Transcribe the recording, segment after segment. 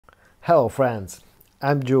Hello friends,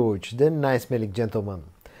 I'm George, the nice smelling gentleman.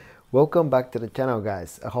 Welcome back to the channel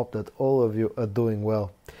guys. I hope that all of you are doing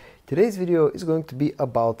well. Today's video is going to be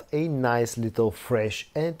about a nice little fresh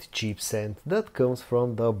and cheap scent that comes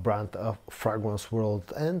from the brand of Fragrance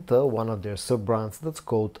World and one of their sub-brands that's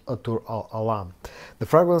called Athoor Al Alam. The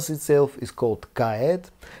fragrance itself is called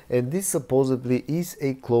Qa'ed, and this supposedly is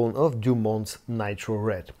a clone of Dumont's Nitro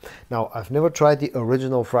Red. Now, I've never tried the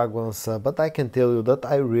original fragrance, but I can tell you that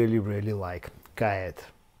I really like Qa'ed.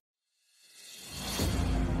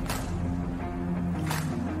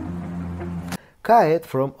 Qa'ed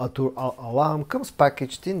from Athoor Al Alam comes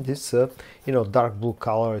packaged in this dark blue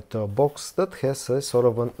colored box that has a sort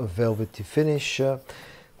of a velvety finish.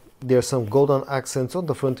 There's some golden accents on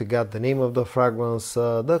the front. You got the name of the fragrance,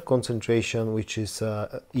 the concentration, which is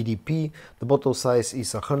EDP. The bottle size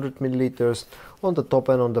is 100 milliliters. On the top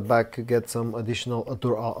and on the back you get some additional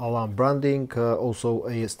Athoor Al Alam branding, also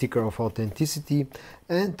a sticker of authenticity,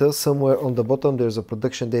 and somewhere on the bottom there's a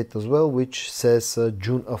production date as well, which says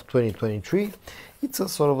June of 2023. It's a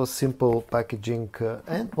sort of a simple packaging,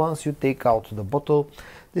 and once you take out the bottle,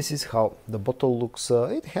 this is how the bottle looks.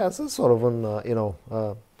 It has a sort of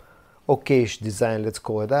an okayish design, let's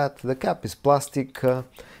call it that. The cap is plastic.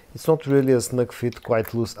 It's not really a snug fit,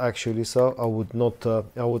 quite loose actually, so I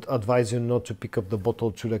would advise you not to pick up the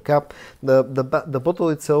bottle through the cap. The bottle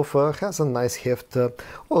itself has a nice heft,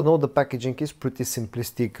 although the packaging is pretty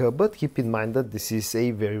simplistic, but keep in mind that this is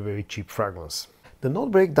a very cheap fragrance. The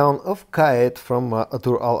note breakdown of Qa'ed from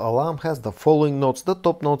Athoor Al Alam has the following notes. The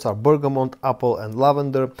top notes are bergamot, apple and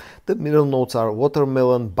lavender. The middle notes are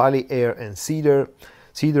watermelon, barley air and cedar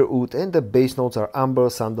oud, and the base notes are amber,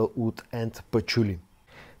 sandalwood and patchouli.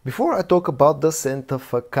 Before I talk about the scent of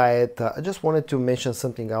Qa'ed, I just wanted to mention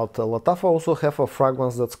something out. Lattafa also have a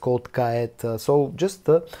fragrance that's called Qa'ed, so just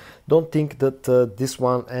don't think that this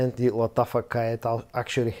one and the Lattafa Qa'ed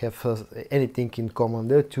actually have anything in common.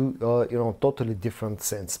 They're two totally different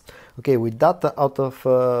scents. Okay, with that out of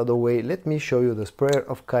the way, let me show you the sprayer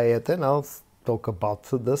of Qa'ed and I'll talk about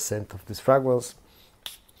the scent of this fragrance.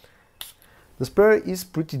 The sprayer is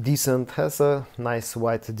pretty decent, has a nice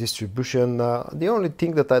wide distribution. The only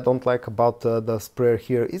thing that I don't like about the sprayer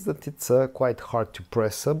here is that it's quite hard to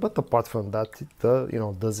press, but apart from that,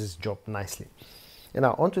 it does its job nicely. And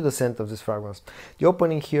now onto the scent of this fragrance. The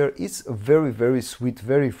opening here is very sweet,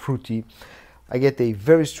 very fruity. I get a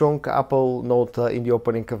very strong apple note in the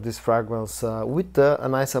opening of this fragrance, with a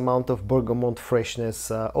nice amount of bergamot freshness.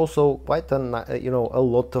 Also quite a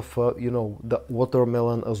lot of the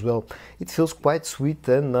watermelon as well. It feels quite sweet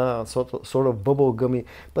and sort of bubble gummy,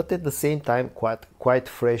 but at the same time quite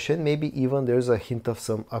fresh, and maybe even there's a hint of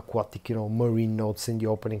some aquatic, marine notes in the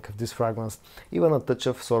opening of this fragrance. Even a touch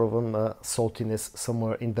of sort of saltiness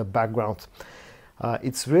somewhere in the background.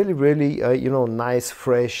 It's really nice,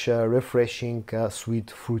 fresh, refreshing,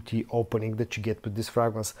 sweet, fruity opening that you get with this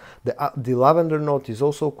fragrance. The lavender note is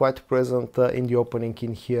also quite present in the opening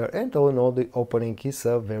in here, and all in all the opening is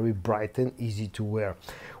very bright and easy to wear.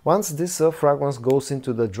 Once this fragrance goes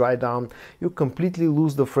into the dry down, you completely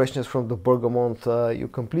lose the freshness from the bergamot. You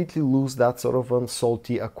completely lose that sort of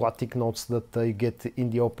salty aquatic notes that you get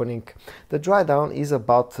in the opening. The dry down is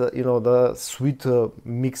about the sweet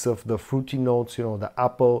mix of the fruity notes, the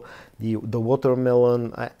apple, the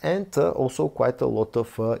watermelon, and also quite a lot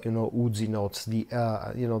of woodsy notes, the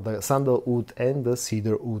sandalwood and the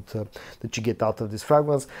cedar oud that you get out of this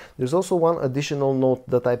fragrance. There's also one additional note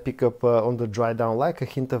that I pick up on the dry down, like a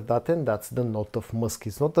hint of that, and that's the note of musk.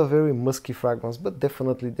 It's not a very musky fragrance, but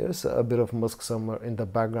definitely there's a bit of musk somewhere in the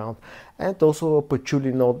background, and also a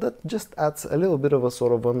patchouli note that just adds a little bit of a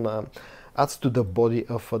sort of adds to the body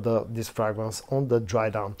of this fragrance on the dry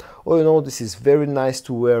down. All in all, this is very nice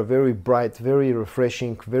to wear, very bright, very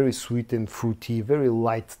refreshing, very sweet and fruity, very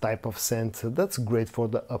light type of scent that's great for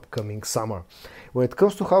the upcoming summer. When it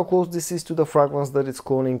comes to how close this is to the fragrance that it's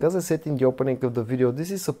cloning, as I said in the opening of the video,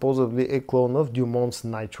 this is supposedly a clone of Dumont's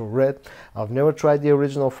Nitro Red. I've never tried the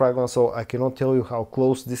original fragrance, so I cannot tell you how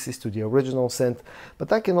close this is to the original scent,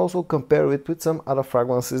 but I can also compare it with some other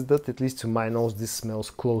fragrances that, at least to my nose, this smells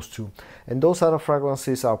close to. And those other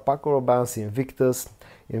fragrances are Paco Rabanne's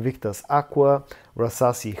Invictus Aqua,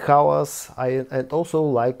 Rassasi Hawas, and also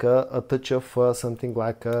like a touch of something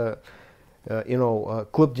like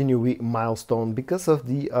Club de Nuit Milestone, because of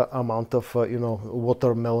the amount of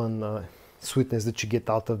watermelon sweetness that you get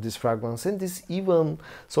out of this fragrance, and this even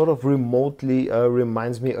sort of remotely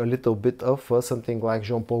reminds me a little bit of something like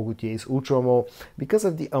Jean Paul Gaultier's Ultramar, because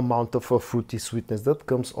of the amount of fruity sweetness that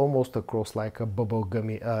comes almost across like a bubble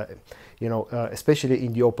gummy, especially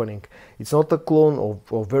in the opening. It's not a clone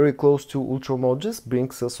or very close to Ultramar, just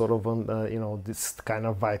brings a sort of this kind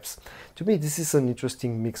of vibes. To me, this is an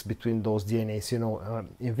interesting mix between those DNAs,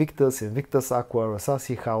 Invictus Aqua,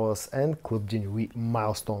 Rassasié Hawas, and Club de Nuit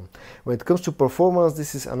Milestone. When it comes to performance,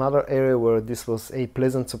 this is another area where this was a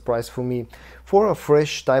pleasant surprise for me. For a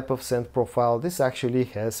fresh type of scent profile, this actually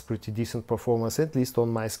has pretty decent performance, at least on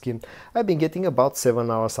my skin. I've been getting about 7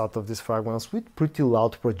 hours out of this fragrance with pretty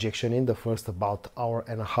loud projection in the first about hour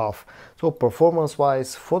and a half. So performance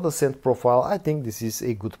wise, for the scent profile, I think this is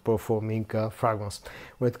a good performing fragrance.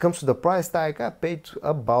 When it comes to the price tag, I paid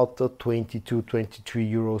about 22-23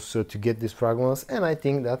 euros to get this fragrance, and I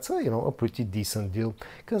think that's a pretty decent deal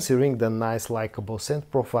considering the nice likable scent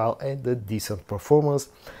profile and the decent performance.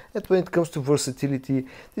 And when it comes to versatility,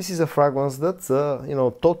 this is a fragrance that's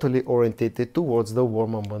totally orientated towards the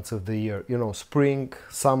warmer months of the year, spring,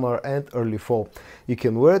 summer, and early fall. You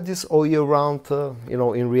can wear this all year round,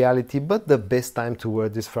 in reality, but the best time to wear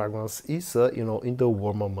this fragrance is in the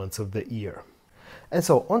warmer months of the year. And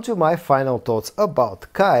so onto my final thoughts about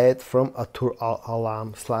Qa'ed from Athoor Al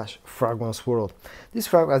Alam / Fragrance World. This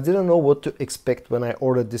fragrance, I didn't know what to expect when I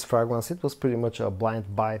ordered this fragrance. It was pretty much a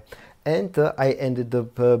blind buy, and I ended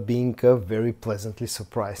up being very pleasantly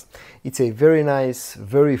surprised. It's a very nice,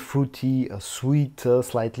 very fruity, sweet,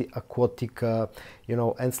 slightly aquatic,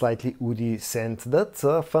 and slightly woody scent that's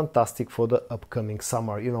fantastic for the upcoming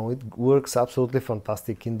summer. It works absolutely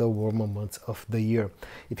fantastic in the warmer months of the year.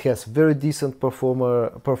 It has very decent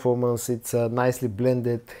performance. It's nicely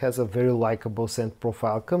blended, has a very likable scent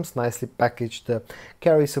profile, comes nicely packaged,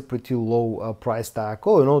 carries a pretty low price tag.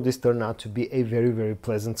 This turned out to be a very, very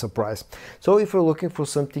pleasant surprise. So if you're looking for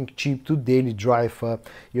something cheap to daily drive,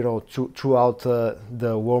 throughout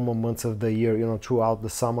the warmer months of the year, throughout the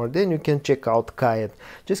summer, then you can check out Qa'ed.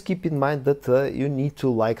 Just keep in mind that you need to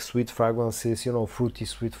like sweet fragrances, fruity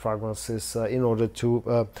sweet fragrances, in order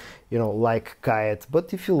to like Qa'ed.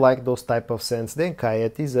 But if you like those type of scents, then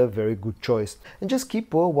Qa'ed is a very good choice. And just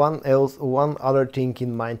keep one other thing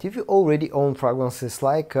in mind. If you already own fragrances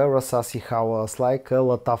like Rassasié Hawas, like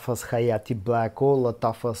Lattafa's Hayati Black or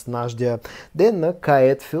Lattafa's Najdia, then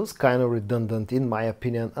Qa'ed feels kind of redundant in my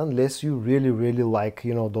opinion, unless you really like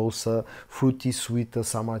those fruity sweet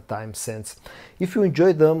summertime scents. If you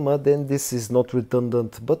enjoy them, then this is not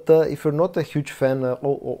redundant. But if you're not a huge fan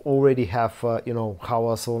or already have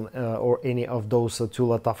Hawas or any of those two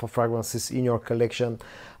Lattafa fragrances in your collection,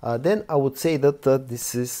 then I would say that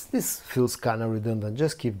this feels kind of redundant.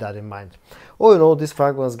 Just keep that in mind. This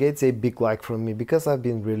fragrance gets a big like from me because I've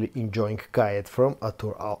been really enjoying Qa'ed from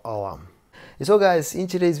Athoor Al Alam. So guys, in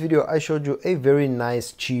today's video I showed you a very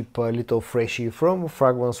nice cheap little Freshie from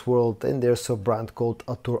Fragrance World, and there's a brand called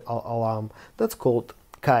Athoor Al Alam that's called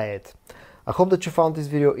Qa'ed. I hope that you found this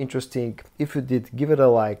video interesting. If you did, give it a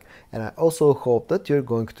like, and I also hope that you're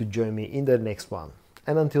going to join me in the next one.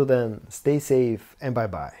 And until then, stay safe and bye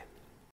bye.